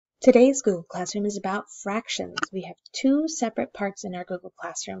Today's Google Classroom is about fractions. We have two separate parts in our Google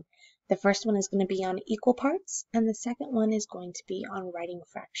Classroom. The first one is going to be on equal parts, and the second one is going to be on writing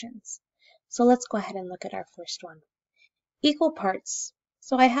fractions. So let's go ahead and look at our first one. Equal parts.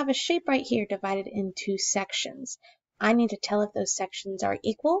 So I have a shape right here divided into sections. I need to tell if those sections are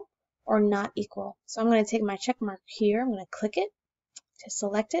equal or not equal. So I'm going to take my check mark here. I'm going to click it to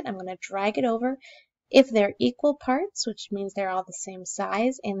select it. I'm going to drag it over. If they're equal parts, which means they're all the same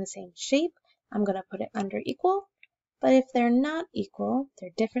size and the same shape, I'm going to put it under equal. But if they're not equal, they're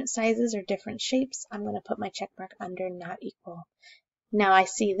different sizes or different shapes, I'm going to put my check mark under not equal. Now I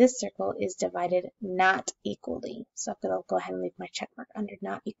see this circle is divided not equally, so I'm going to go ahead and leave my check mark under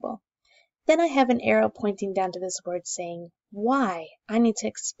not equal. Then I have an arrow pointing down to this word saying why. I need to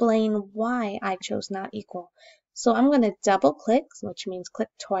explain why I chose not equal. So I'm going to double click, which means click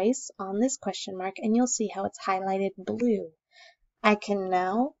twice on this question mark, and you'll see how it's highlighted blue. I can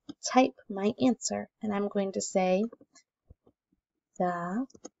now type my answer, and I'm going to say the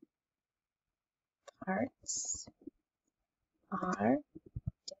parts are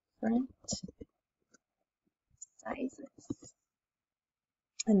different sizes.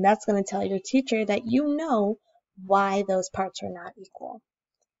 And that's going to tell your teacher that you know why those parts are not equal.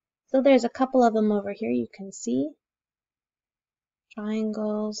 So there's a couple of them over here you can see.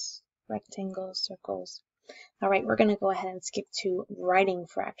 Triangles, rectangles, circles. All right, we're going to go ahead and skip to writing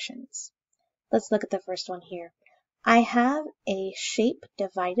fractions. Let's look at the first one here. I have a shape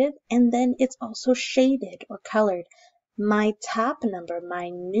divided and then it's also shaded or colored. My top number, my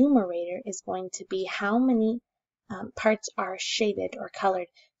numerator, is going to be how many parts are shaded or colored.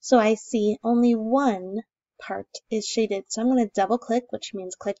 So I see only one part is shaded. So I'm going to double click, which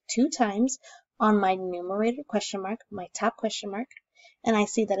means click 2 times on my numerator question mark, my top question mark, and I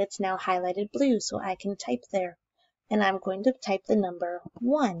see that it's now highlighted blue, so I can type there. And I'm going to type the number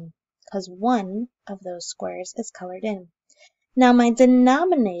 1, because one of those squares is colored in. Now my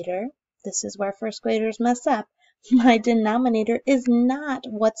denominator, this is where first graders mess up, my denominator is not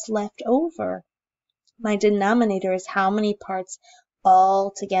what's left over. My denominator is how many parts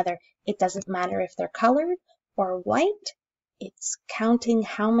all together. It doesn't matter if they're colored or white. It's counting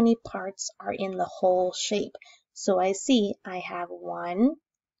how many parts are in the whole shape. So I see I have 1,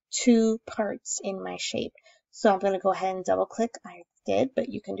 2 parts in my shape. So I'm going to go ahead and double click. I did, but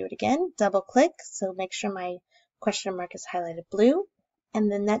you can do it again. Double click. So make sure my question mark is highlighted blue.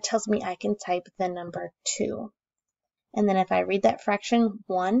 And then that tells me I can type the number 2. And then if I read that fraction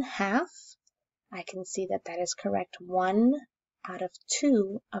 1/2, I can see that that is correct. 1 out of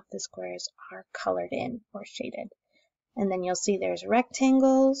 2 of the squares are colored in or shaded. And then you'll see there's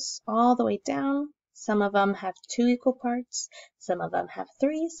rectangles all the way down. Some of them have 2 equal parts. Some of them have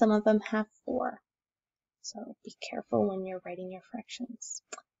 3. Some of them have 4. So be careful when you're writing your fractions.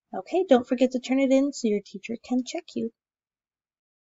 Okay, don't forget to turn it in so your teacher can check you.